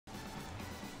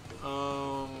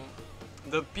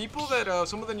The people that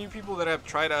some of the new people that have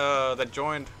tried that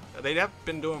joined, they have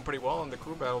been doing pretty well in the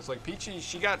crew battles. Like Peachy,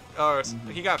 he got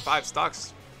 5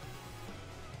 stocks.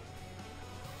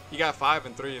 He got 5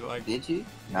 and 3. Like Did you?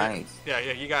 Nice. Yeah.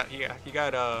 He got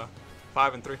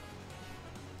 5 and 3.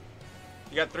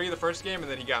 He got 3 the first game,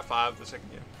 and then he got 5 the second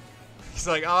game. He's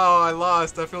like, oh, I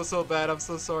lost. I feel so bad. I'm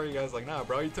so sorry, you guys. Like, nah,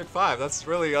 bro, you took 5. That's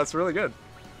really good.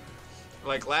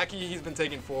 Like Lackey, he's been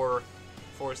taking 4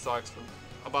 stocks,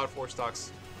 about 4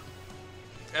 stocks,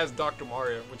 as Dr.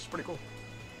 Mario, which is pretty cool.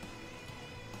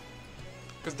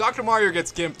 Because Dr. Mario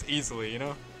gets gimped easily, you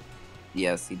know?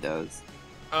 Yes, he does.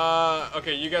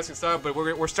 Okay, you guys can start, but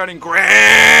we're starting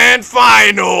Grand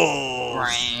Finals!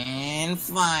 Grand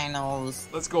Finals.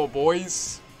 Let's go,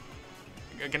 boys.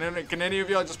 Can any of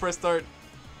y'all just press start?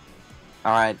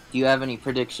 Alright, do you have any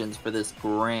predictions for this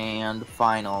Grand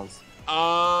Finals?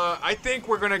 I think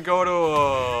we're gonna go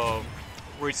to,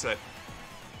 reset.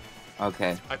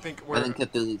 Okay. I think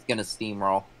Cthulhu's gonna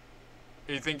steamroll.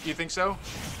 You think so?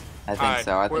 I think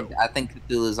so. I think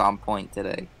Cthulhu's on point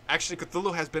today. Actually,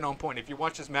 Cthulhu has been on point. If you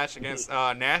watch his match against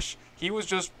Nash, he was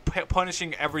just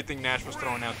punishing everything Nash was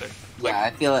throwing out there. Like,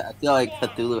 yeah, I feel like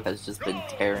Cthulhu has just been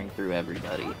tearing through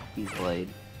everybody he's played.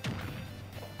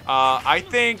 I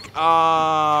think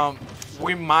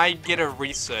we might get a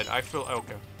reset. I feel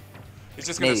okay. He's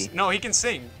just gonna. No, he can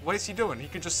sing. What is he doing? He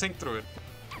could just sing through it.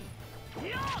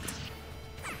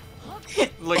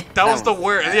 Like that was the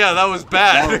worst. Yeah, that was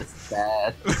bad.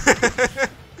 That was bad.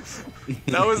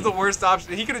 That was the worst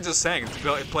option. He could have just sang to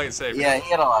play it safe. Yeah, he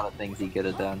had a lot of things he could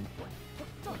have done.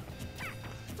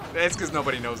 It's because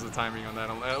nobody knows the timing on that.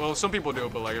 Well, some people do,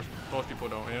 but like most people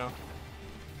don't, you know.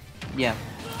 Yeah.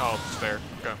 Oh, it's fair.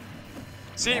 Okay.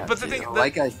 See, Yeah, but the thing,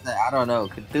 like I said, I don't know.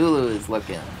 Cthulhu is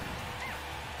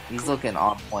he's looking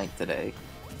on point today.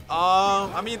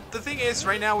 I mean, the thing is,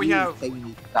 right now we have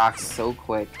stocks so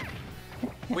quick.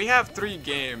 We have 3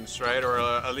 games, right, or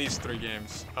at least 3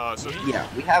 games. Yeah,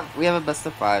 we have a best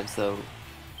of 5, so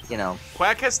you know.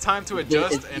 Quack has time to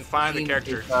adjust and find the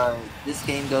character. This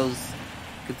game goes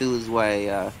Cthulhu's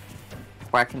way.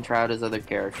 Quack can try out his other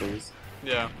characters.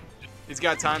 Yeah. He's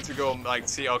got time to go, like,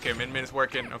 see, okay, Min Min is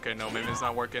working. Okay, no, Min Min's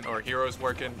not working. Or Hero's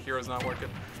working. Hero's not working.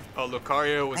 Oh,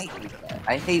 Lucario was...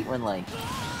 I hate when, like...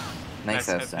 Nice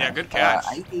yeah, good catch.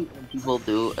 I hate when people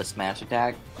do a smash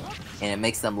attack, and it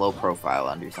makes them low profile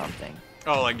under something.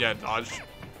 Oh, like, yeah, dodge.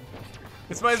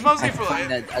 It's mostly for,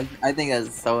 like... I think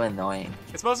that's so annoying.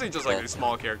 It's mostly just, like,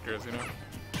 small characters, you know?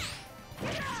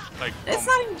 Like... It's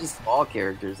not even just small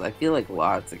characters. I feel like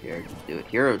lots of characters do it.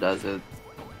 Hero does it.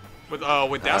 With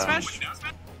down smash?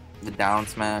 The down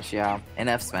smash, yeah. And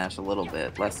F smash a little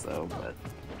bit, less so, but...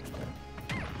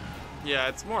 Yeah,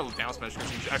 it's more down smash.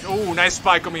 Oh, nice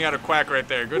spike coming out of Quack right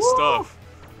there. Good stuff.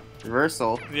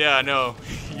 Reversal. Yeah, I know.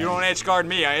 You don't edge guard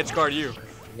me, I edge guard you.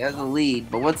 He has a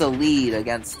lead, but what's a lead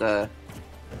against a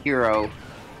hero?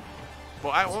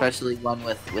 Well, especially one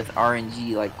with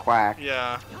RNG like Quack.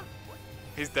 Yeah.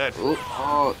 He's dead. Ooh,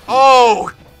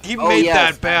 he made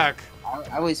that back.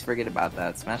 I always forget about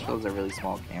that. Smash Bros. Are really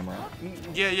small camera.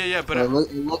 Yeah, but... So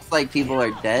it looks like people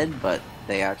are dead, but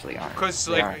they actually aren't. Because,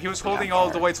 like, he was holding all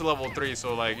the way to level 3,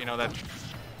 so, like, you know, that...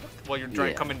 While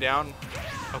you're coming down...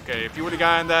 Okay, if you would have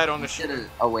gotten that on the...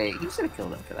 Oh, wait. You should have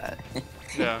killed him for that.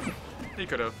 Yeah, he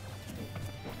could have.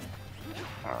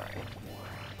 Alright.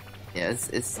 Yeah,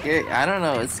 it's scary. I don't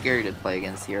know. It's scary to play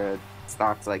against hero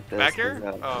stocks like this. Back here?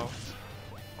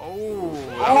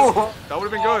 Oh, that would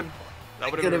have been good.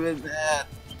 That could have been bad.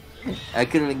 That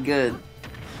could have been good.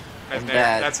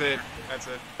 That's it.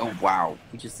 Oh wow,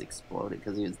 he just exploded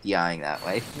because he was DIing that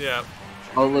way. Yeah.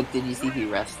 Oh look, did you see he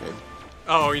rested?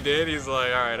 Oh, he did. He's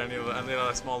like, all right, I need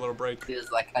a small little break. He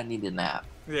was like, I need a nap.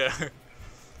 Yeah.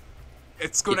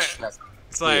 It's gonna.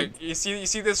 It's like you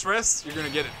see this rest, you're gonna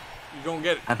get it. You're gonna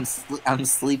get it. I'm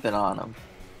sleeping on him.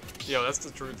 Yo, that's the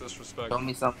true disrespect. Show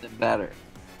me something better.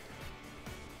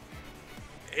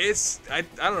 I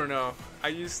don't know. I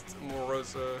used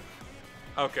Morosa.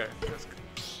 Okay. That's good.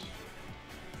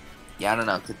 Yeah, I don't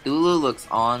know. Cthulhu looks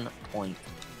on point.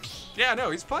 Yeah, no,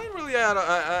 he's playing really out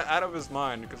of his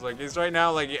mind because like he's right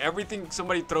now like everything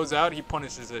somebody throws out, he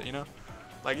punishes it. You know,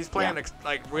 like he's playing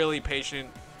like really patient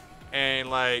and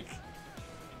like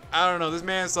I don't know. This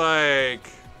man's like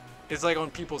it's like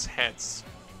on people's heads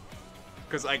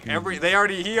because like he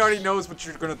already knows what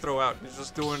you're gonna throw out. He's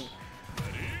just doing.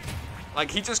 Like,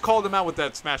 he just called him out with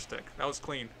that smash stick. That was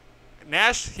clean.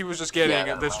 Nash, he was just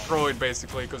getting destroyed,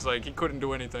 basically, because, like, he couldn't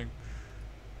do anything.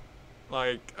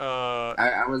 Like,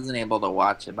 I wasn't able to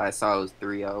watch it, but I saw it was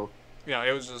 3-0. Yeah,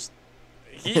 it was just...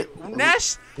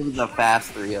 Nash. It was a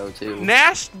fast 3-0 too.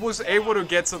 Nash was able to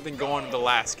get something going in the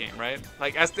last game, right?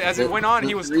 Like as it went on,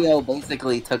 he was 3-0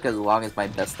 basically took as long as my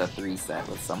best of 3 set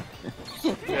with some.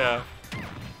 Yeah.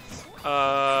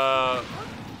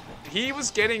 He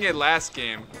was getting it last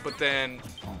game, but then.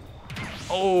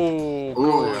 Oh.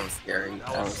 Ooh, that was scary.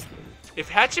 That was scary. If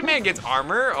Hatchet Man gets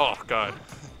armor, oh god.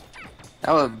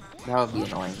 That would be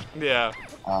annoying. Yeah.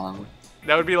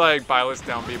 That would be like Byless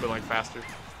down B, but like faster.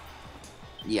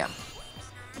 Yeah.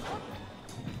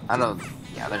 I don't.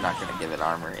 Yeah, they're not gonna give it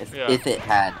armor if Yeah. if it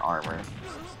had armor.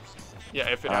 Yeah,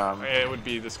 if it would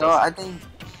be disgusting. So I think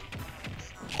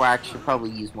Quack should probably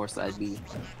use more side B.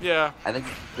 Yeah. I think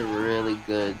it's a really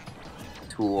good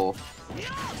tool,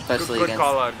 especially Good against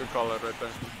call out right there.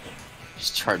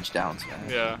 just charge downs, man.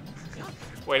 Yeah.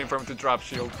 Waiting for him to drop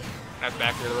shield. That's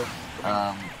back here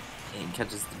though. He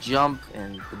catches the jump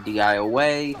and the DI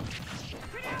away.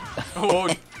 Oh,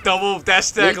 double dash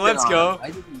stack. Let's go.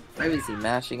 Why was he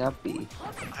mashing up B?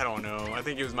 I don't know. I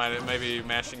think he was maybe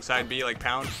mashing side B like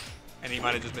pound, and he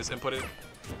might have just misinputted.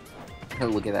 Oh,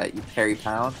 look at that. You parry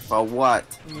pound? For what?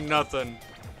 Nothing.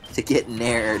 To get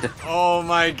nared. Oh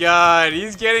my god.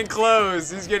 He's getting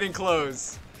close. He's getting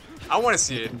close. I want to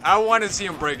see it. I want to see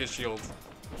him break his shield.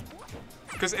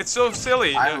 Because it's so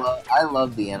silly. I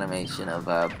love the animation of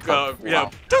yeah.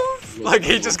 Like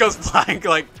he just goes flying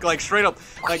like straight up.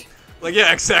 Like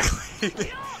yeah,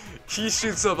 exactly. He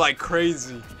shoots up like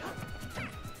crazy.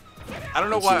 I don't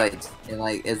know why.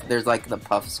 There's like the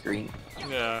puff screen.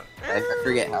 Yeah. I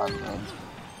forget how it goes.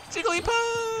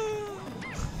 Jigglypuff!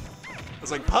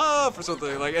 It's like puff or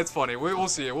something. Like it's funny. We'll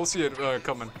see it. We'll see it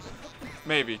coming.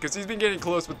 Maybe, because he's been getting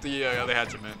close with the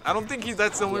Hatchet Man. I don't think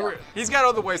that's the only way. He's got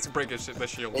other ways to break the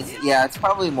shield. It's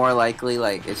probably more likely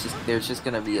like there's just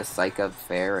gonna be a Psych Up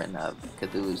fair and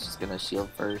Cthulhu's just gonna shield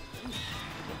for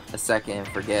a second and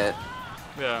forget.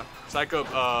 Yeah, Psych Up.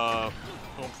 Oh,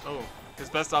 his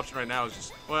best option right now is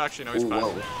just. Well, actually, no, he's fine.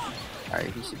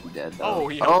 Alright, he should be dead though.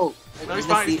 Oh, no, he's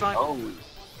fine. He's fine. Oh.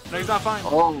 No, he's not fine.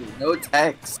 Oh, no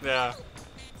text. Yeah.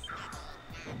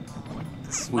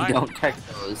 We don't text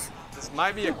those. This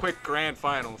might be a quick grand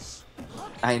finals.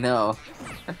 I know.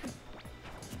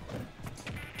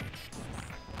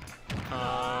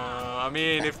 I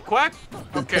mean, if Quack,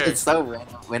 okay. It's so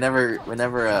random. Whenever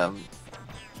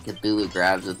Cthulhu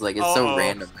grabs, it's like so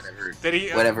random.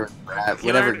 Whatever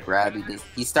grab he does.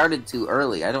 He started too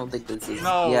early. I don't think this is.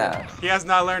 No. Yeah. He has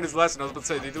not learned his lesson. I was about to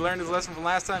say, did he learn his lesson from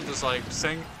last time? Just like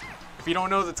sing. If you don't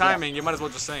know the timing, you might as well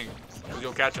just sing.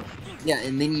 You'll catch him. Yeah,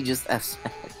 and then you just.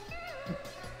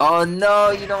 Oh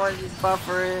no! You don't want to just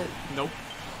buffer it. Nope.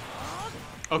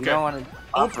 Okay. You don't want to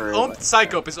buffer it.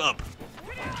 Psych Up is up.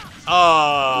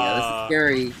 Oh. Yeah, this is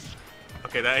scary.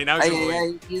 Okay, now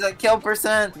he's he's at kill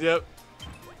percent. Yep.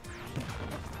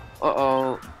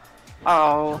 Uh-oh.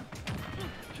 Oh.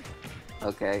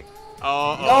 Okay.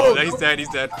 Oh, no, he's dead, he's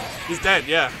dead. He's dead,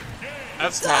 yeah.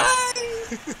 That's smart.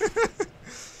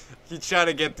 He tried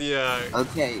to get the,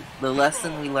 Okay, the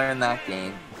lesson we learned that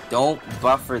game, don't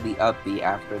buffer the up B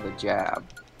after the jab.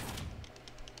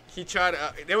 He tried,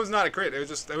 it was not a crit, it was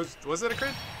just, was it a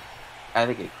crit? I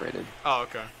think it critted. Oh,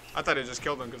 okay. I thought it just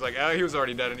killed him, because, like, he was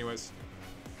already dead anyways.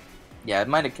 Yeah, it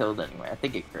might have killed anyway. I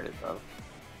think it critted, though.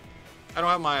 I don't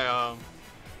have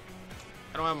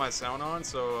my sound on,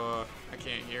 so I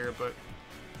can't hear. But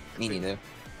me neither.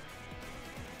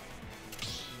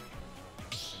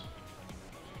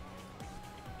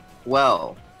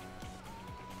 Well,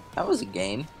 that was a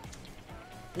game.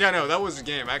 Yeah, no, that was a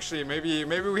game. Actually, maybe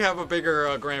we have a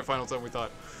bigger grand finals than we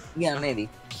thought. Yeah, maybe.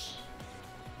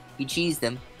 You cheesed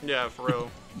him. Yeah, for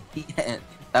real. Yeah,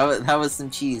 that was some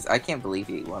cheese. I can't believe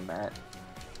he won that.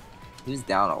 He was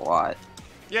down a lot.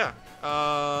 Yeah.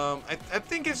 I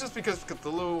think it's just because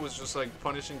Cthulhu was just like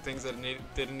punishing things that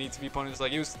didn't need to be punished.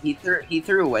 Like he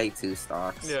threw away 2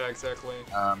 stocks. Yeah, exactly.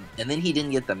 And then he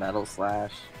didn't get the metal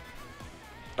slash.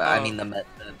 But I mean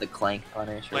the clank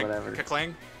punish or like whatever.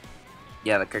 Clang?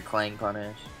 Yeah, the clank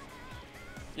punish.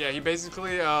 Yeah, he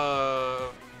basically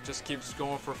just keeps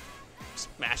going for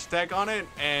smash attack on it,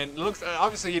 and it looks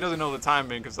obviously he doesn't know the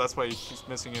timing because that's why he keeps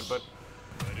missing it. But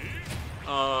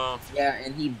yeah,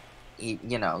 and he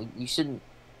you know, you shouldn't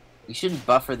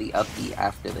buffer the up B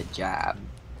after the jab.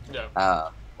 Yeah.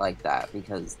 Like that,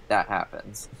 because that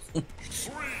happens.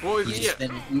 Well,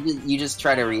 you just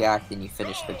try to react and you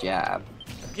finish the jab.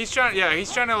 He's trying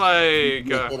to like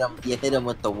you hit him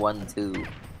with the 1-2.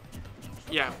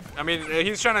 Yeah, I mean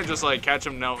he's trying to just like catch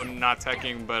him not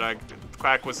teching, but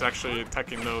Quack was actually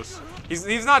teching those.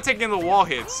 He's not taking the wall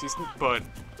hits. He's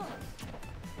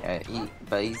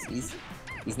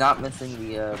not missing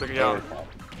the yeah.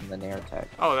 the Nair attack.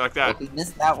 Oh, like that. Well, he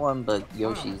missed that one, but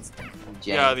Yoshi's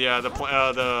Yeah,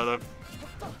 the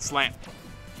slant.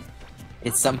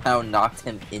 It somehow knocked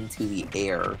him into the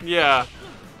air. Yeah.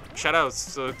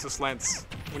 Shoutouts to slants.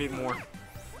 We need more.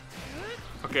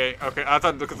 Okay, okay. I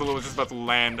thought the Cthulhu was just about to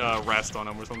land rest on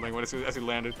him or something as he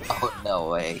landed. Oh no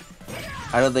way!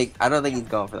 I don't think he's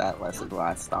going for that unless it's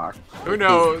last stock. Who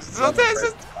knows? Sometimes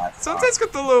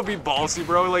Cthulhu will be ballsy,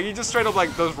 bro. Like he just straight up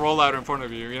like does roll out in front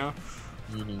of you, you know?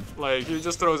 Like he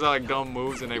just throws out like dumb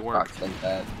moves and they work. Fox like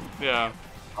that. Yeah.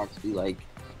 Fox be like,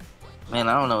 man,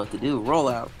 I don't know what to do. Roll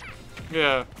out.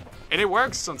 Yeah, and it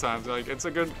works sometimes. Like it's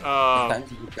a good.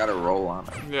 Sometimes you just gotta roll on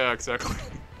it. Yeah, exactly.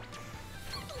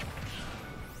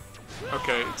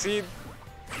 Okay, see,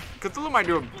 Cthulhu might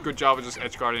do a good job of just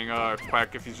edge guarding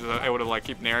Quack if he's just able to like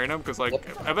keep nairing him, because like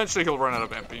eventually he'll run out of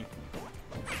MP.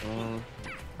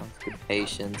 That's good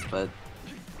patience, but.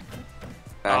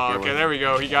 Okay, there we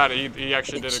go. He got it. He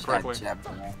actually did it correctly.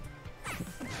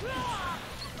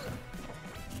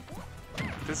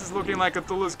 This is looking like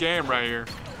Cthulhu's game right here.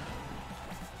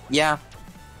 Yeah,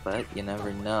 but you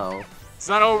never know. It's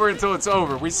not over until it's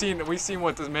over. We've seen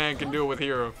what this man can do with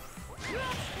Hero.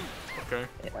 Okay.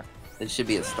 Yeah, it should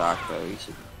be a stock though. You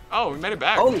should. Oh, we made it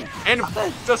back. Oh, and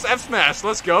just F smash.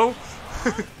 Let's go.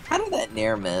 How did that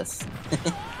Nair miss?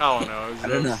 Oh no. I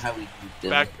don't know how we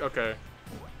did back. Okay.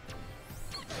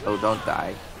 Oh, don't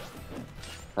die.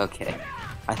 Okay.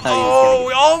 I thought he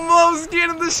was almost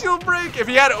getting the shield break. If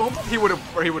he had oomph, he would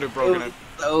have broken it.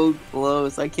 So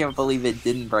close. I can't believe it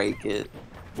didn't break it.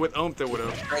 With oomph, it would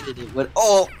have.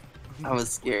 Oh, I was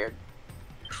scared.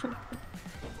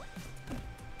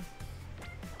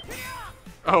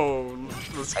 Oh,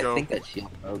 let's go. I think that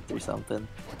shield broke or something.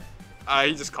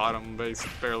 He just caught him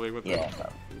barely with it.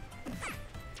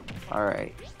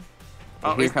 Alright.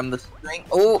 Oh, here come the string.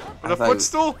 Oh! The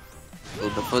footstool? Oh,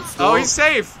 the footstool. Oh, he's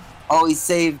safe! Oh, he's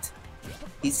saved.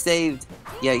 He's saved.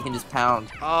 Yeah, you can just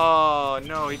pound. Oh,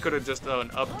 no, he could have just done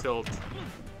an up tilt.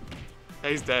 Yeah,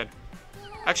 he's dead.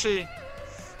 Actually,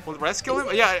 will Rest kill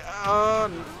him? Yeah,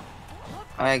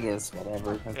 I guess,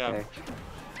 whatever. Okay. Yeah.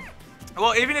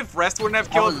 Well, even if Rest wouldn't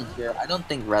have killed... I don't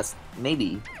think Rest...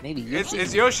 Maybe Yoshi.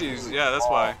 It's Yoshi's. Yeah, that's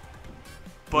why.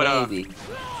 But, maybe.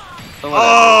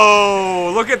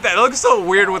 Oh, look at that. It looks so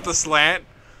weird with the slant.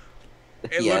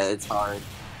 It's hard.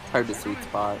 It's hard to sweet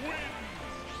spot.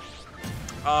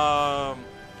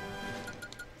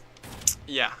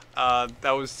 Yeah.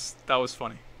 That was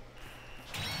funny.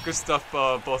 Good stuff,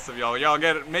 both of y'all. Y'all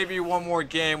get maybe one more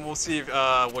game. We'll see if,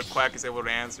 what Quack is able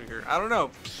to answer here. I don't know.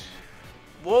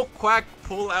 Will Quack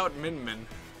pull out Min Min?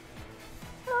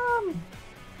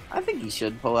 I think he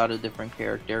should pull out a different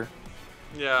character.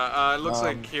 Yeah, it looks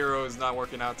like Hero is not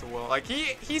working out too well. Like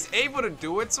he's able to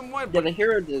do it somewhat. But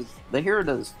yeah, the hero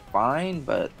does fine,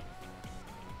 but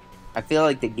I feel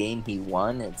like the game he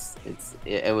won,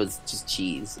 it was just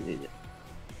cheese.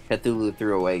 Cthulhu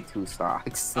threw away 2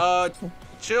 stocks.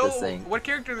 Chill. What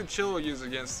character did Chill use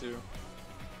against you?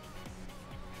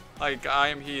 Like I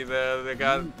am he, the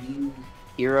guy.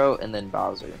 Hero and then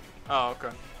Bowser. Oh,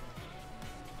 okay.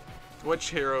 Which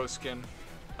hero skin?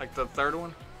 Like the third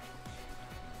one?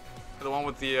 The one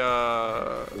with the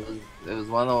It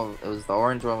was the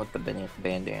orange one with the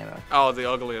bandana. Oh, the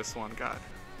ugliest one. God.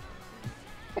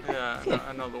 Yeah,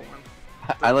 another one.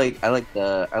 I like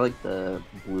the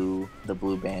blue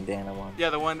bandana one. Yeah,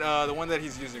 the one that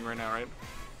he's using right now, right?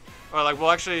 Or like,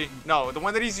 well, actually, no, the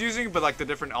one that he's using, but like the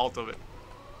different alt of it.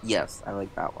 Yes, I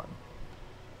like that one.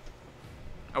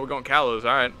 Oh, we're going Kalos,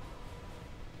 alright.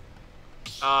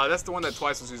 That's the one that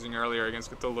Twice was using earlier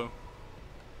against Cthulhu.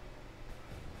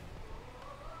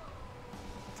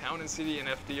 Town and City and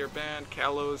FD are banned.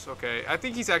 Kalos, okay. I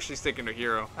think he's actually sticking to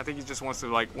Hero. I think he just wants to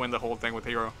like win the whole thing with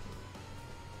Hero.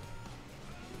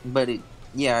 But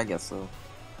yeah, I guess so.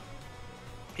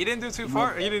 He didn't do too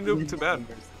far. He didn't do too bad.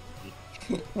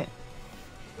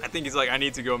 I think he's like, I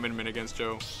need to go Min Min against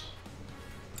Joe.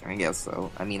 I guess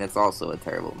so. I mean, it's also a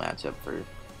terrible matchup for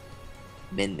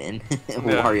Min Min.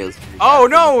 Wario's. Oh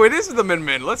no, it is the Min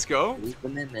Min. Let's go. It is the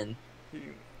Min Min.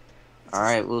 All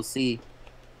right, we'll see.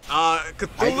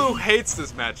 Cthulhu hates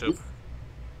this matchup.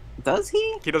 Does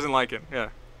he? He doesn't like it. Yeah.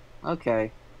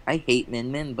 Okay. I hate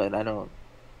Min Min, but I don't.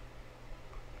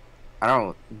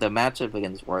 The matchup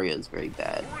against Wario is very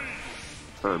bad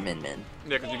for Min Min.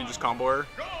 Yeah, because you can just combo her.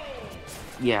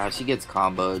 Yeah, she gets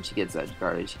comboed, she gets edge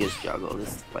guarded, she gets juggled.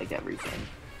 It's like everything.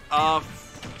 Oh,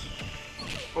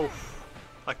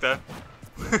 like that.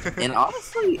 And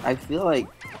honestly, I feel like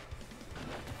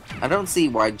I don't see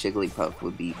why Jigglypuff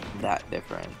would be that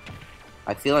different.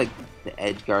 I feel like the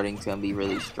edge guarding's gonna be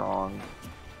really strong.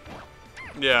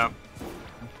 Yeah.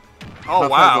 Oh, Puff has a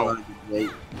wow. lot of good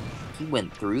weight. He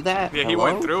went through that? Yeah, he Hello?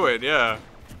 went through it, yeah.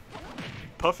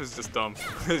 Puff is just dumb.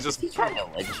 It's Is just... he trying to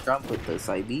ledge jump with the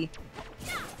side B?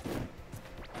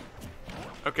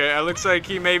 Okay, it looks like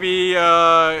he maybe,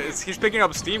 he's picking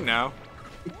up steam now.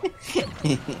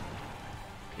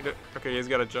 Okay, he's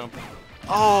got to jump.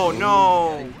 Oh,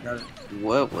 no!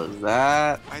 What was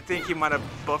that? I think he might have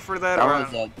buffered that.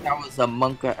 That was a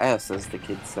Monka S, as the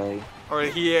kids say. Or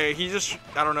he just,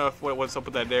 I don't know if what's up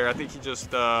with that there. I think he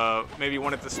just, maybe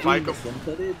wanted to spike him.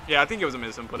 Misinputted? Yeah, I think it was a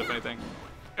misinput, if anything.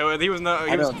 He was not.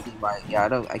 I don't see why.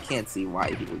 Yeah, I can't see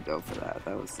why he would go for that.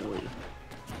 That was silly.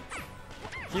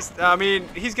 I mean,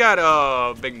 he's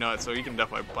got big nuts, so you can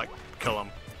definitely like kill him.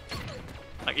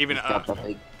 Like even. Got the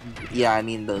big, yeah, I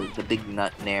mean the big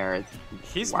nut nair.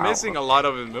 He's wow. missing a lot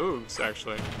of his moves,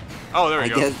 actually. Oh, there we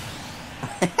go. Guess,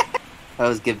 that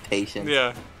was good patience.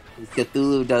 Yeah.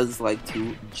 Cthulhu does like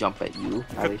to jump at you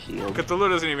out of shield. Cthulhu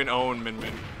doesn't even own Min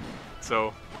Min,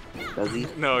 so. Does he?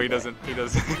 No, he doesn't. He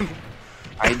doesn't.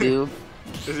 I do.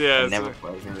 Yeah. I never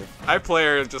play her. I play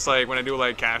her just like when I do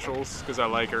like casuals, because I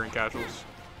like her in casuals.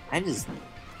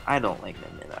 I don't like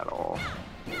Min Min at all.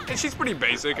 And she's pretty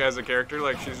basic as a character.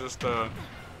 Like she's just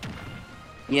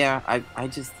Yeah, I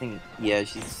just think she's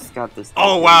just got this.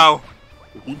 Oh wow!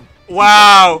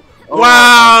 Wow! Oh,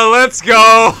 wow! Let's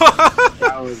go!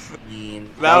 That was mean.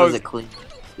 That was a clean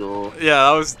goal.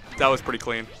 Yeah, that was pretty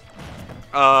clean.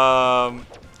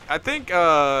 I think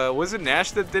was it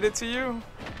Nash that did it to you?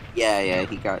 Yeah,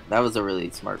 he got. That was a really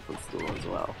smart footstool as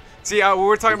well. See, we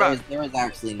were talking about. There was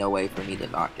actually no way for me to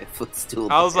not get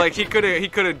footstool. I was like, he could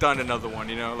have done another one,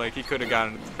 you know, like he could have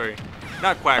gotten very,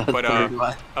 not Quack, but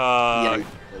yeah,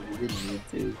 we didn't need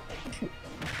to.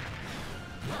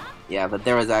 Yeah, but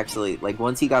there was actually like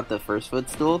once he got the first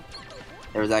footstool,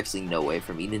 there was actually no way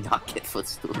for me to not get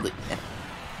footstool again.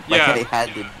 Like yeah, I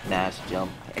had to Nash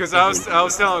jump. Because I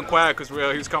was telling Quack because he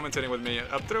was commentating with me.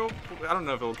 Up throw, I don't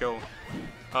know if it'll kill.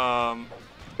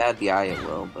 Bad DI it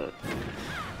will, but.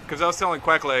 Because I was telling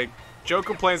Quack, like, Joe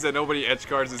complains that nobody edge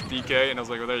guards his DK, and I was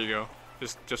like, well, there you go.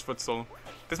 Just footstool.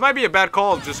 This might be a bad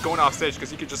call, just going off stage,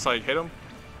 because he could just, like, hit him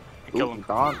and kill him.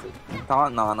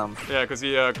 Taunting on him. Yeah, because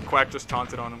Quack just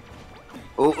taunted on him.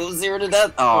 Oh, 0 to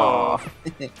death. Oh.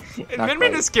 And Min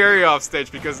Min is scary off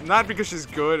stage, not because she's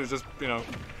good, it's just, you know.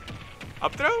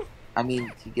 Up throw? I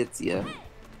mean, she gets you.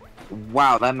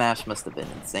 Wow, that match must have been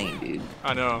insane, dude.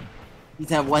 I know. He's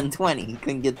at 120. He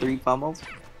couldn't get 3 pummels.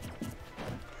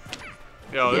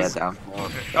 Yo, yeah, down 4.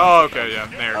 Okay. Oh, okay, yeah,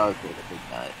 there. Oh, okay, the big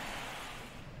nut.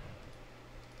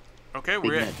 Okay,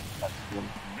 Big we're nut.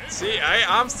 See,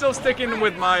 I'm still sticking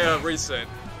with my reset.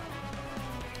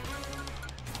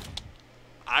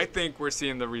 I think we're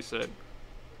seeing the reset.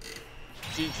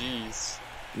 GG's.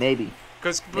 Maybe.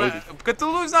 Because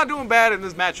Cthulhu's not doing bad in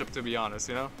this matchup, to be honest,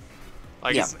 you know?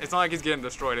 Like, yeah. it's not like he's getting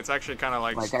destroyed. It's actually kind of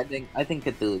like... I think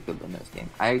Cthulhu could win this game.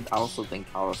 I also think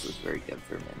Kalos is very good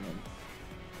for Min Min.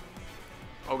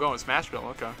 Oh, going Smashville,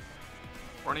 okay.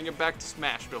 Running it back to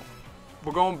Smashville.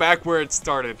 We're going back where it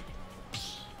started.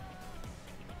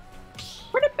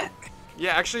 Run it back.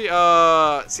 Yeah, actually,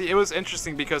 see, it was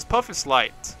interesting because Puff is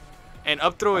light. And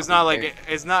up throw is not, like,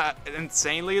 it's not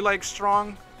insanely, like,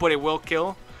 strong, but it will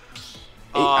kill.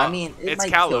 I mean, it it's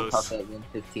might Kalos. kill Puff at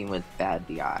 115 with bad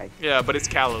DI. Yeah, but it's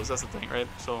Kalos, that's the thing, right?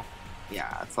 So.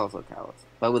 Yeah, it's also Kalos.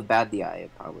 But with bad DI,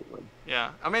 it probably would.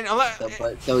 Yeah, I mean,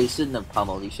 so he shouldn't have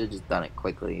pummeled. He should have just done it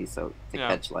quickly, so to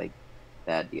catch like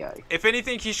bad DI. If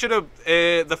anything, he should have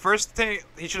the first thing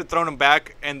he should have thrown him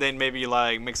back and then maybe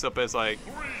like mix up his like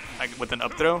with an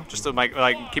up throw just to like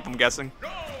keep him guessing.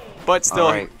 But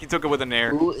still, he took it with an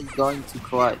air. Who is going to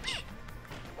clutch?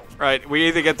 Right, we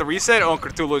either get the reset or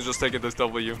Cthulhu is just taking this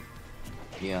W.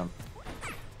 Yeah.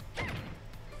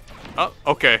 Oh,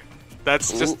 okay.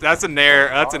 That's a nair.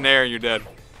 That's a nair. You're dead.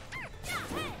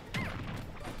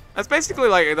 That's basically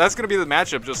like that's gonna be the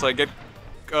matchup. Just like get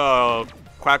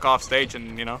Quack off stage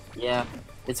and you know. Yeah,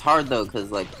 it's hard though because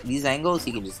like these angles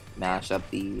he can just mash up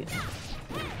the.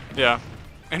 Yeah,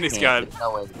 and he's got. There's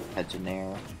no way to catch a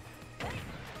nair.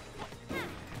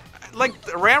 Like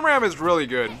Ram is really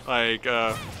good. Like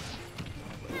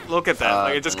look at that.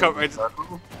 Like it just covers.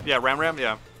 Yeah, Ram.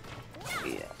 Yeah.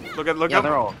 Yeah. Look at yeah,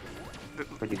 they're all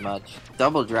pretty much.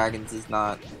 Double dragons is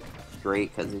not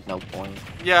great because there's no point.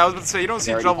 Yeah, I was about to say you don't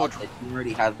see double. You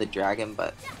already have the dragon,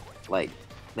 but like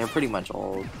they're pretty much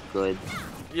all good.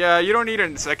 Yeah, you don't need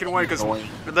a second one because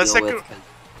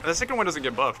the second one doesn't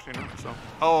get buffed, you know. So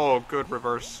oh, good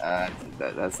reverse.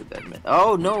 That's a dead man.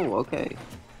 Oh no, okay.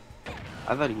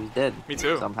 I thought he was dead. Me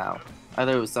too. Somehow, I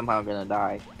thought he was somehow gonna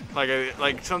die.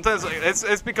 Like sometimes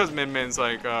it's because Min Min's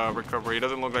like recovery. It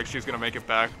doesn't look like she's gonna make it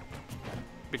back.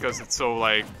 because it's so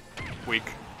like weak.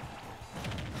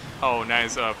 Oh,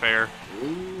 nice fair.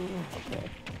 Ooh, okay.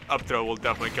 Up throw will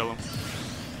definitely kill him.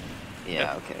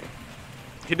 Yeah, okay.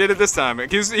 He did it this time.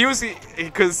 Because he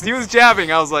was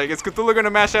jabbing. I was like, is Cthulhu gonna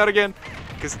mash out again?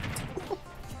 Because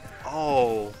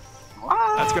oh,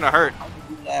 that's gonna hurt.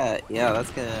 Yeah,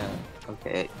 that's gonna.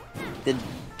 Okay.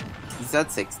 Is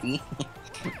that 60?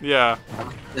 Yeah.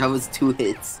 That was 2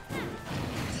 hits.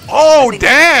 Oh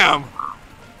damn!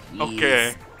 Jeez.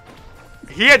 Okay.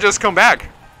 He had just come back.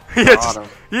 He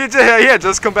had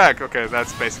just come back. Okay,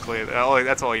 that's basically it.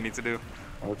 That's all you need to do.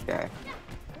 Okay.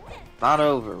 Not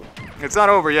over. It's not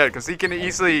over yet, because he can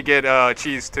easily get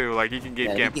cheese too. Like he can get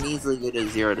Yeah, gamped. he can easily get a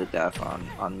 0 to death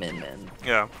on Min Min.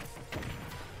 Yeah.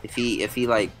 If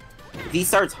he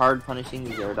starts hard punishing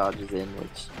these air dodges in,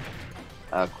 which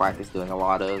Quack is doing a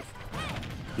lot of,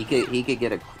 he could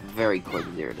get a very quick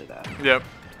 0 to death. Yep.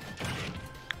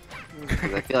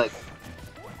 Because I feel like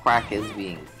Quack is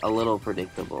being a little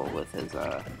predictable with his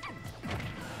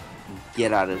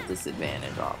get out of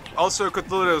disadvantage option. Also,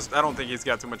 Cthulhu, I don't think he's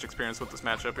got too much experience with this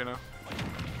matchup, you know?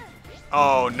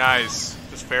 Oh, nice.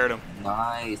 Just faired him.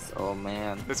 Nice. Oh,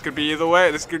 man. This could be either way.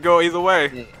 This could go either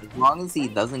way. As long as he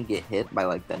doesn't get hit by,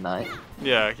 like, the nut.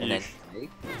 Yeah, he's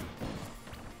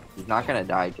not gonna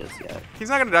die just yet. He's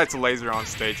not gonna die to laser on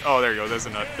stage. Oh, there you go. There's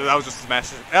a nut. That was just a smash.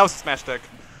 That was a smash deck.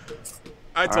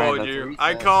 I told you.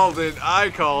 I called it. I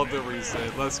called the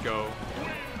reset. Let's go.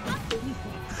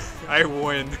 I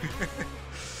win.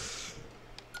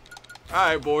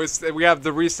 Alright, boys. We have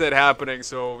the reset happening,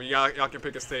 so y'all can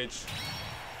pick a stage.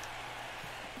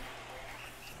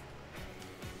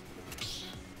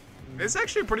 It's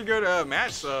actually a pretty good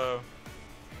match. Some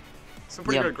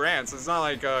pretty good grants. It's not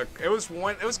like it was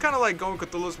kind of like going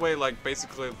Cthulhu's way, like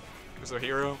basically it was a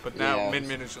hero, but now Min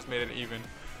Min has just made it even.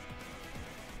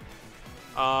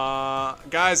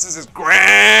 Guys, this is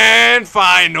Grand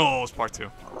Finals Part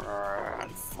 2.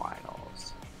 Grand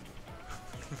Finals.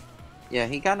 Yeah,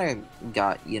 he kind of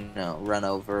got, run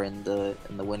over in the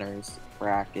winners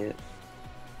bracket,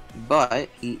 but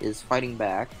he is fighting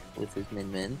back with his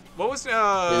Min Min. What was his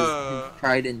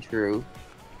tried and true?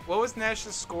 What was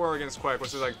Nash's score against Quack?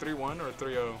 Was it like 3-1 or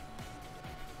 3-0?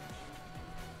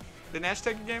 Did Nash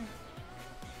take a game?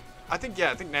 I think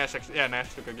Nash actually. Yeah,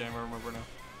 Nash took a game. I remember now.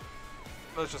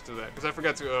 Let's just do that because I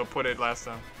forgot to put it last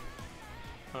time.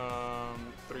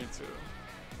 3-2.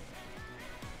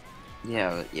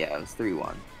 Yeah, it was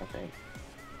 3-1, I think.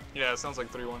 Yeah, it sounds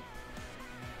like 3-1.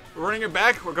 We're running it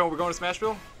back. We're going to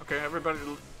Smashville. Okay, everybody.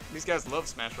 These guys love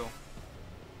Smashville.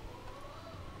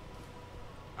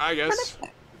 I guess.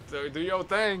 Do your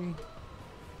thing.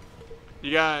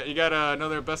 You got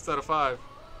another best out of 5.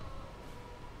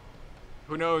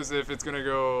 Who knows if it's gonna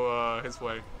go his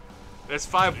way? There's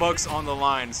 $5 on the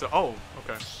line, so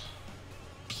okay.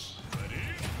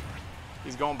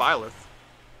 He's going Byleth.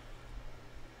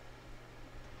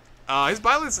 His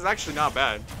Byleth is actually not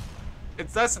bad.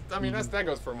 That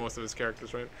goes for most of his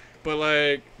characters, right? But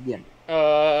like,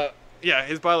 yeah,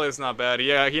 his Byleth is not bad.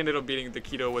 Yeah, he ended up beating the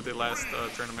Keto with it last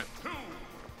tournament.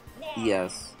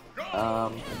 Yes.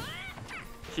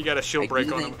 He got a shield break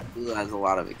on him. He has a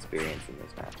lot of experience in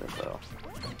this matchup, though.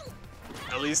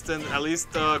 At least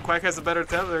Quack has a better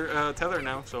tether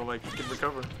now, so like he can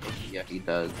recover. Yeah, he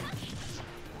does.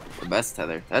 The best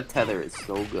tether. That tether is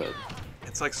so good.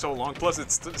 It's like so long. Plus,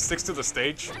 it sticks to the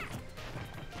stage.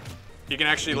 You can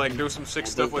actually like do some sick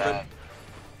stuff with it.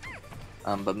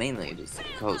 But mainly it just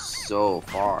goes so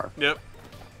far. Yep.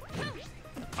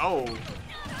 Oh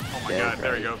my god,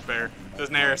 there we go, fair. There's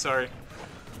an error, sorry.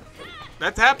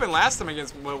 That happened last time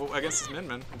against his Min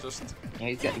Min.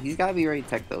 Yeah, he's gotta be ready to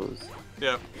tech those.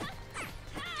 Yeah.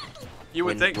 You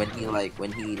would think when he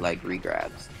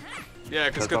regrabs. Yeah,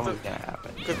 because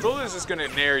Cthulhu is just gonna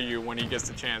nair you when he gets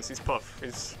the chance. He's puff.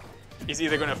 He's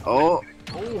either gonna. Oh.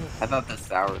 I thought the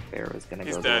sour fair was gonna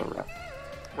go dead. to a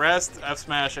Rest, F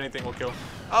smash, anything will kill.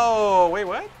 Oh wait,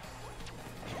 what?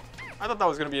 I thought that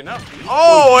was gonna be enough.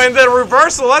 Oh, and then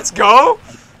reversal. Let's go.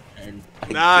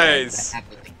 Nice.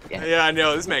 Yeah, I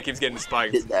know. This man keeps getting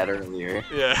spiked. Did that earlier.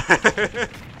 Yeah.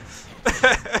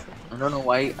 I don't know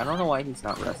why he's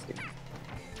not resting.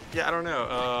 Yeah, I don't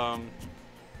know.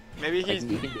 Maybe he's.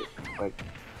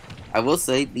 I will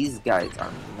say these guys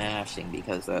are mashing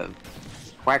because of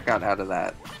Quack got out of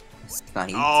that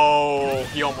snipe. Oh,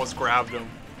 he almost grabbed him.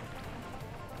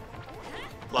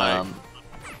 Like,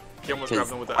 he almost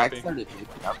grabbed him with the Quack epi. started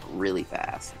picking up really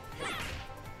fast.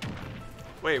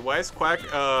 Wait, why is Quack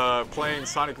playing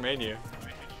Sonic Mania?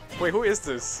 Wait, who is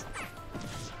this?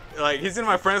 Like, he's in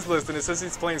my friends list and it says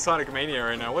he's playing Sonic Mania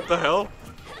right now. What the hell?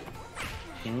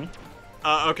 Hmm?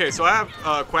 Okay, so I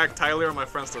have Quack Tyler on my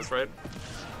friends list, right?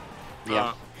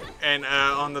 Yeah. And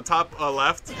on the top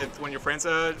left, when your friends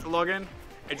log in,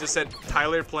 it just said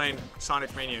Tyler playing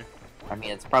Sonic Mania. I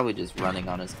mean, it's probably just running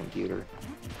on his computer.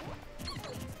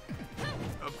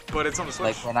 But it's on the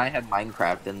Switch. Like when I had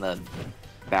Minecraft in the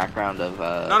background of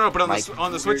No, but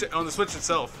on the Switch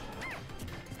itself.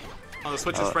 On the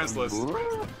Switch's friends list.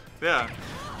 Yeah.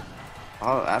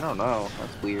 Oh, I don't know.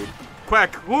 That's weird.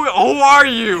 Quack, who are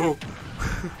you?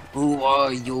 Who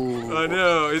are you? I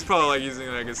know. He's probably like using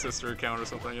like his sister account or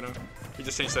something, you know? He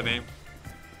just changed that name.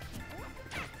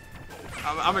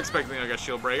 I'm expecting like a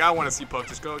shield break. I want to see Puff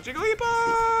just go Jigglypuff!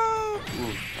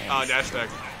 Oh, dash attack.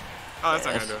 Oh, that's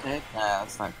not gonna do it. Nah,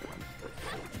 that's not good.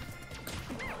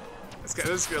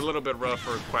 This is a little bit rough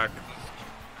for Quack.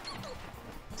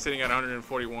 Sitting at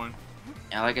 141.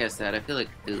 Yeah, like I said, I feel like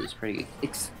Cthulhu's pretty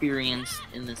experienced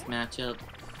in this matchup.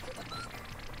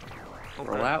 Okay.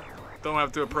 Roll out. Don't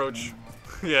have to approach.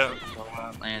 Yeah. Roll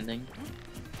out landing.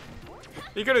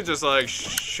 He could have just like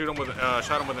shot him with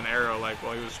an arrow like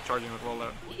while he was charging with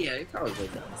rollout. Yeah, he probably would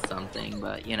have done something,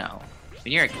 but you know,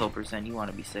 when you're at kill percent, you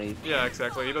want to be safe. Yeah,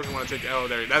 exactly. He doesn't want to take. Oh,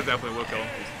 there. That definitely will kill.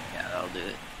 Yeah, that'll do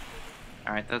it.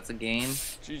 All right, that's a game.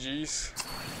 GG's.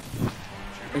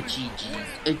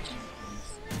 GG's.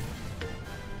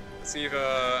 See if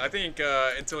I think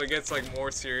until it gets like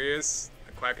more serious,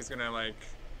 Quack is gonna like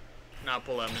not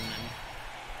pull that min.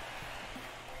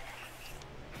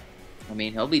 I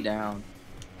mean, he'll be down.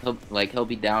 He'll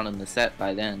be down in the set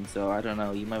by then. So I don't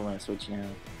know. You might want to switch now.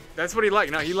 That's what he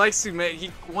likes. No, he likes to make.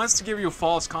 He wants to give you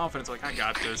false confidence. Like I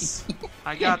got this.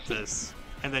 I got this.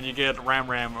 And then you get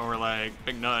Ram or like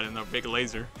Big Nut and the big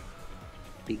laser.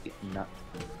 Big Nut.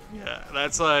 Yeah,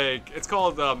 that's like it's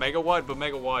called Megawatt, but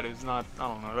Megawatt is not. I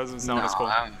don't know. It doesn't sound as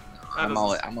cool. I'm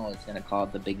always gonna call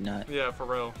it the Big Nut. Yeah, for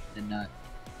real. The Nut.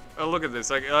 Oh, look at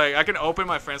this. Like I can open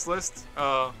my friends list.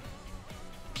 And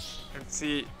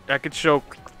see, I could show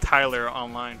Tyler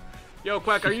online. Yo,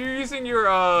 Quack, are you using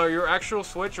your actual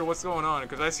Switch or what's going on?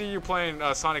 Because I see you playing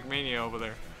Sonic Mania over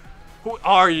there. Who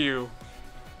are you?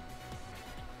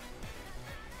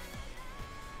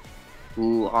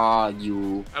 Who are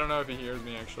you? I don't know if he hears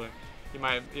me actually. He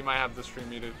might have the stream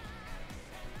muted.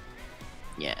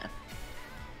 Yeah.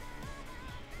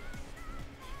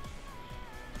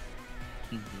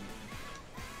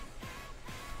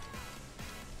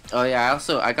 Oh yeah,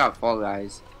 I got Fall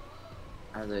Guys,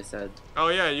 as I said. Oh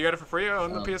yeah, you got it for free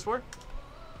on the PS4?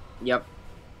 Yep.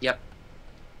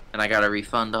 And I got a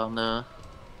refund on the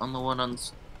one on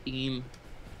Steam.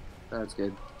 That's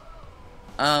good.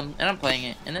 And I'm playing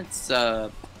it, and it's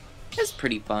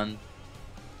pretty fun.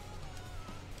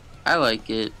 I like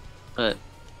it, but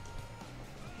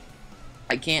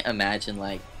I can't imagine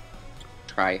like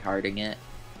try-harding it.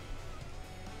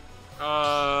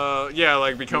 Yeah,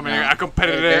 like becoming a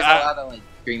competitive. There's a lot of like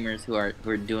streamers who are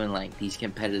doing like these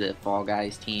competitive Fall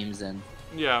Guys teams, and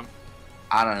yeah,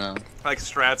 I don't know, like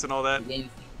strats and all that. The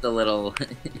game's a little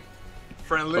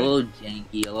friendly, a little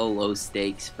janky, a little low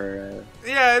stakes for.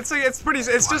 Yeah, it's like it's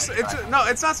no,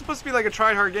 it's not supposed to be like a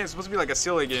try-hard game. It's supposed to be like a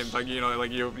silly game, like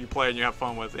like you play and you have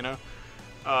fun with,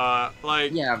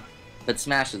 like. Yeah, but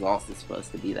Smash is also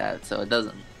supposed to be that, so it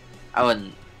doesn't. I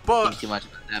wouldn't think too much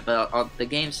about that, but the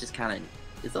game's just kind of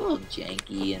it's a little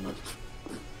janky and.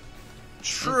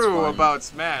 True about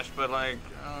Smash, but like,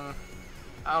 I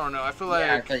don't know. I feel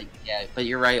like but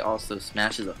you're right. Also,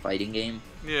 Smash is a fighting game.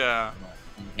 Yeah.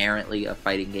 Inherently, a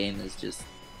fighting game is just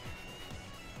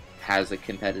has a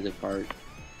competitive part.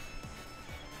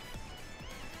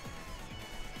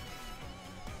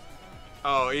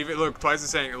 Oh, even look, Twice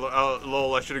is saying,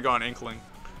 lol, I should have gone Inkling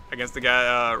against the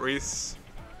guy Reese.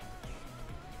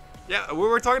 Yeah, we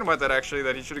were talking about that actually,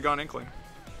 that he should have gone Inkling.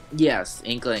 Yes,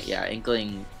 Inkling. Yeah,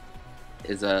 Inkling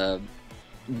is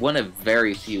one of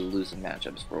very few losing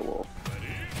matchups for Wolf.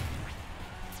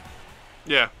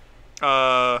 Yeah.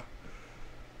 I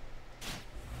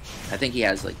think he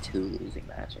has like 2 losing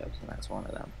matchups, and that's one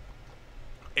of them.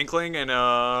 Inkling and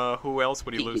who else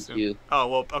would he lose to? Oh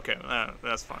well, okay,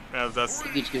 that's fine. That's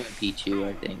Pikachu and Pichu,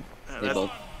 I think. They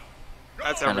both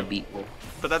kind of beat Wolf.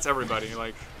 But that's everybody,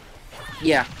 like.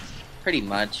 Yeah, pretty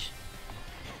much.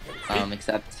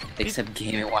 Except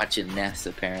Game & Watch and Ness,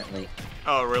 apparently.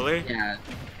 Oh, really? Yeah,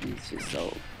 he's just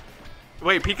so...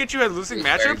 Wait, Pikachu has losing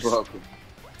matchups?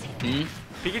 Hmm?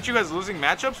 Pikachu has losing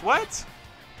matchups? What?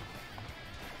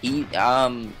 He,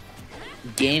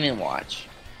 Game & Watch.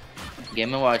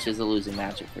 Game & Watch is a losing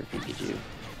matchup for Pikachu.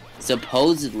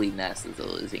 Supposedly Ness is a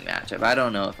losing matchup. I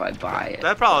don't know if I buy it.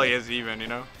 That probably is even,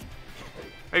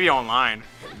 Maybe online.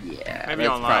 Yeah. Maybe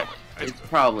online. It's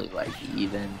probably like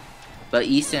even. But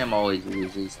Esam always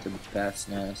loses to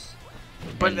Fastness.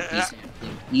 But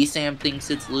Esam thinks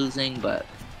it's losing, but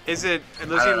is it?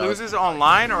 Does he loses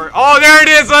online or? Oh, there it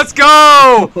is. Let's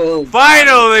go! Oh,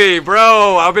 Finally,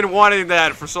 bro. I've been wanting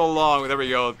that for so long. There we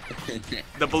go.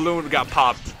 The balloon got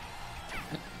popped.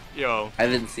 Yo. I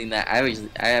haven't seen that. I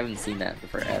haven't seen that for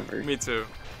forever. Me too.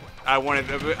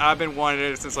 I've been wanting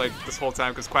it since like this whole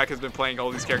time because Quack has been playing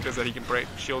all these characters that he can break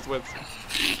shields with.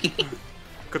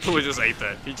 Cthulhu just ate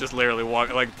that. He just literally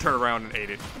turned around and ate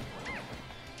it.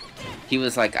 He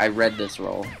was like, I read this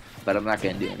roll, but I'm not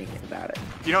gonna do anything about it.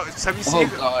 You know, have you seen?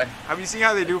 Oh God. Have you seen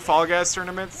how they do Fall Guys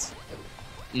tournaments?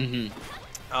 Mhm.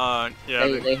 Yeah.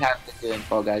 They have been doing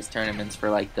Fall Guys tournaments for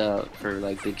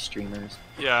big streamers.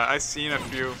 Yeah, I've seen a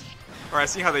few. Or I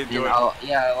see how they do it.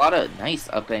 Yeah, a lot of nice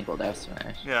up ankle death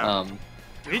smash. Yeah.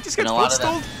 Did he just get and a lot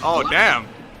footstooled? Oh damn.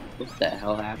 What the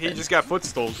hell happened? He just got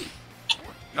footstooled.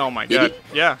 Oh my god.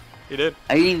 Yeah, he did.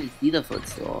 I didn't even see the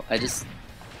footstool.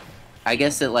 I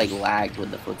guess it like lagged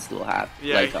when the footstool happened.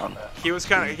 Yeah, like, he was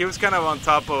kind of on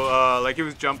top of like he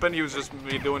was jumping. He was just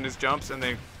doing his jumps, and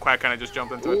then Quack kind of just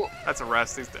jumped into it. That's a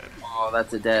rest. He's dead. Oh,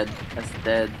 that's a dead. That's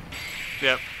dead.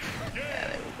 Yep. Yeah,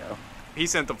 there we go. He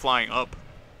sent them flying up.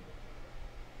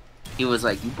 He was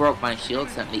like, "You broke my shield,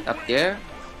 sent me up there.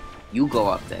 You go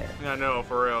up there." Yeah, no,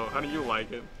 for real. How do you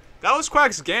like it? That was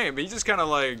Quack's game. He just kind of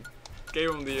like gave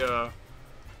him the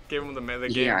game.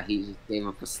 Yeah, he just gave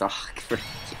up a stock for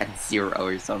 0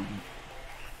 or something.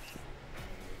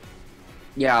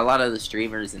 Yeah, a lot of the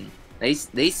streamers and they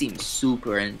seem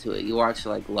super into it. You watch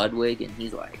like Ludwig and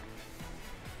he's like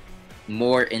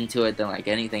more into it than like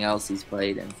anything else he's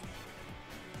played. And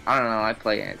I don't know. I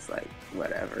play and it's like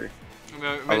whatever.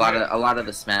 A lot of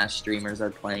the Smash streamers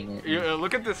are playing it.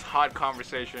 Look at this hot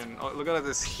conversation. Look at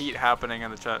this heat happening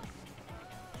in the chat.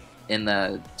 In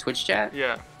the Twitch chat?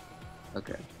 Yeah.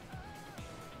 Okay.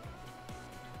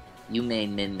 You made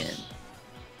Min Min.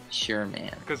 Sure,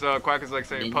 man. Because Quack is like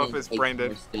saying Min Puff Min is brain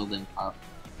dead. Still than Puff.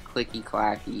 Clicky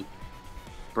clacky.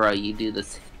 Bro, you do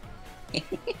this.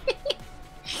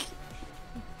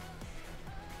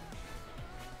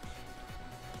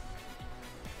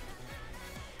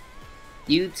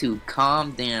 You two,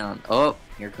 calm down. Oh,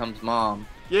 here comes Mom.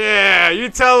 Yeah, you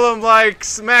tell him like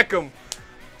smack him.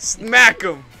 Smack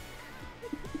him.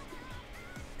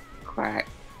 Quack.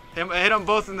 Hit them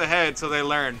both in the head so they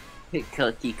learn.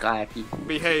 Clicky clacky.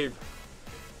 Behave.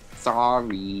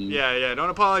 Sorry. Yeah. Don't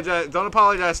apologize. Don't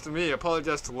apologize to me.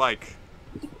 Apologize to Like.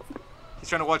 He's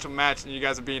trying to watch a match and you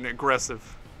guys are being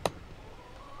aggressive.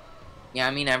 Yeah,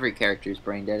 I mean every character is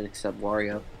brain dead except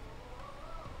Wario.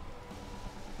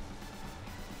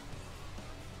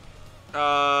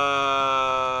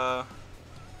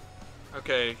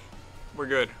 Okay, we're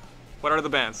good. What are the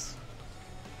bands?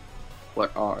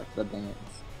 What are the bands?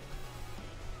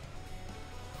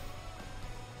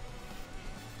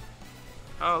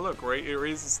 Oh, look,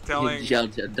 Reese is telling.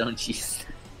 JoJo, don't you?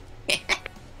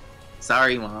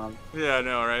 Sorry, Mom. Yeah, I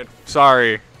know, right?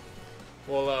 Sorry.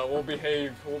 We'll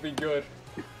behave. We'll be good.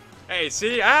 Hey,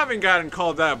 see, I haven't gotten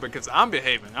called out because I'm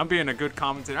behaving. I'm being a good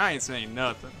commentator. I ain't saying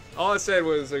nothing. All I said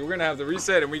was like we're gonna have the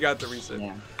reset, and we got the reset.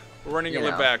 Yeah. We're running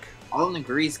it back. All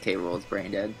agrees K-Roll is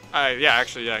brain dead. Yeah,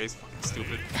 actually, yeah, he's fucking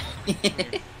stupid.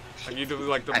 Like you do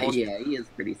like the most. Yeah, he is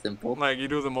pretty simple. Like you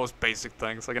do the most basic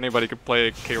things. Like anybody could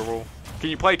play K-Roll. Can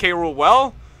you play K-Roll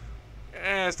well?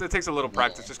 It takes a little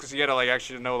practice, just because you gotta like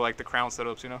actually know like the crown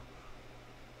setups, you know.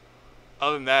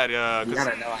 Other than that, you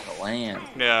gotta know how to land.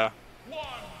 Yeah.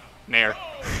 Nair.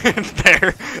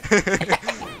 There.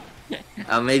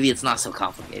 Maybe it's not so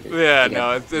complicated. Yeah,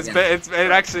 no, it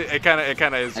actually kind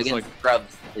of is. Against like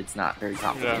scrubs, it's not very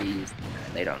complicated. Yeah.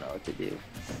 They don't know what to do.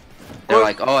 They're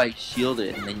like, oh, I shield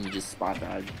it, and then you just spot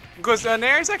dodge. Because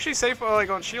Nair is actually safe like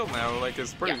on shield now. Like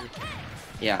it's pretty.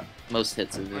 Yeah, most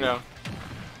hits is. Yeah.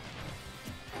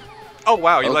 Oh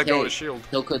wow, you let go of the shield.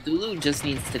 So Cthulhu just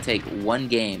needs to take one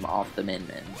game off the Min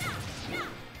Min.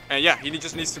 And yeah, he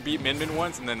just needs to beat Min Min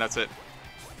once, and then that's it.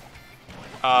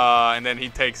 And then he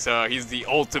takes, he's the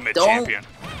ultimate champion.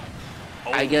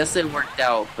 Oh. I guess it worked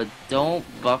out, but don't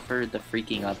buffer the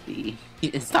freaking up B.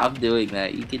 Stop doing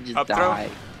that. You can just up die.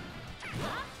 Throw?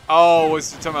 Oh,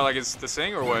 was he talking about like it's the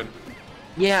sing or what?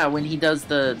 Yeah, when he does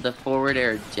the forward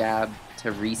air jab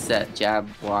to reset, jab,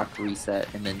 block, reset,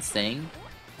 and then sing.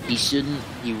 He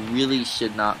really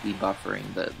should not be buffering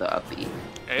the up B.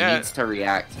 Yeah. He needs to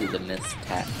react to the missed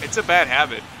tap. It's a bad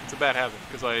habit. It's a bad habit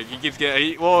because like he keeps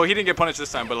getting. Well, he didn't get punished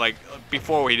this time, but like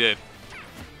before he did.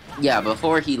 Yeah,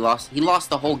 before he lost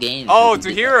the whole game. Oh,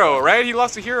 to Hero, right? He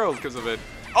lost to Hero because of it.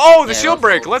 Oh, the shield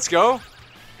break. Let's go.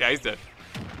 Yeah, he's dead.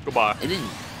 Goodbye. It didn't.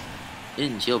 It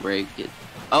didn't jailbreak it.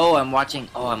 Oh, I'm watching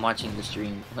the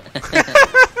stream.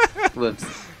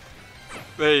 Whoops.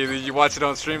 Hey, did you watch it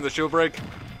on stream, the shield break?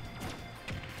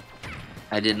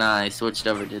 I did not. I switched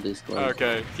over to Discord.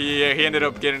 Okay. He ended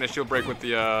up getting a shield break with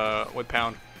the with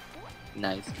Pound.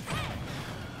 Nice.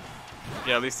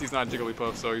 Yeah, at least he's not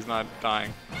Jigglypuff, so he's not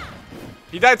dying.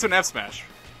 He died to an F smash,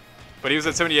 but he was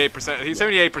at 78%. He's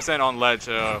 78% on ledge.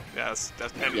 Yeah, that's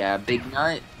heavy. Yeah, Big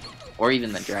Nut, or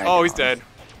even the dragon. Oh, he's dead.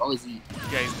 Oh, is he?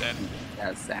 Yeah, he's dead.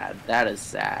 That's sad. That is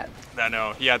sad. I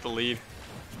know. He had the lead.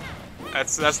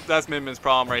 That's Min Min's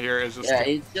problem right here. Is just yeah,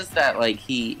 it's just that like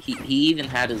he even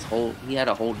had a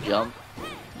whole jump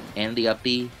and the up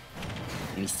B,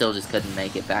 and he still just couldn't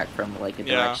make it back from like a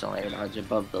directional air dodge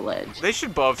above the ledge. They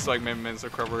should buff like Min Min's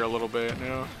recovery a little bit, you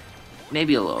know.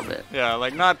 Maybe a little bit. Yeah,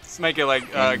 like not make it like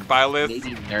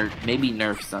Byleth. Maybe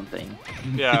nerf something.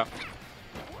 Yeah.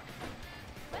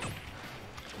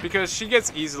 Because she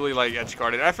gets easily like edge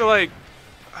guarded. I feel like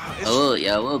a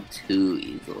little too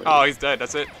easily. Oh, he's dead.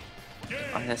 That's it.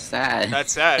 Oh, that's sad.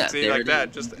 That's sad. Yeah, see, like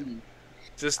that. Just.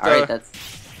 All right. That's.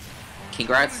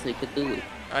 Congrats to Cthulhu.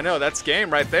 I know that's game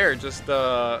right there. Just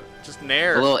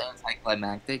nair. A little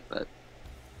anticlimactic, but.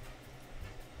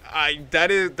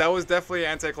 That was definitely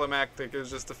anticlimactic. It was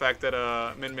just the fact that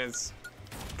Min Min's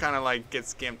kind of like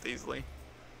gets gimped easily.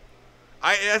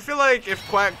 I feel like if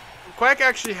Quack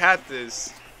actually had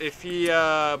this, if he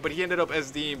but he ended up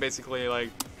SDing basically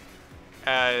like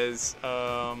as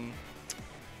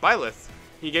Byleth.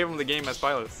 He gave him the game as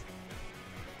Byleth.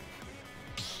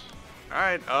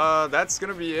 Alright, that's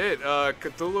gonna be it.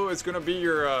 Cthulhu is gonna be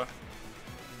your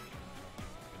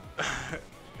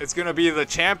it's gonna be the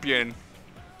champion.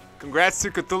 Congrats to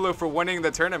Cthulhu for winning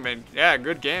the tournament. Yeah,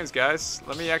 good games, guys.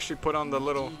 Let me actually put on the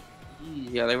little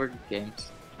Yeah, they were good games.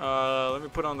 Let me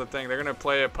put on the thing. They're gonna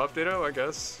play a Puff Ditto, I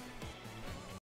guess.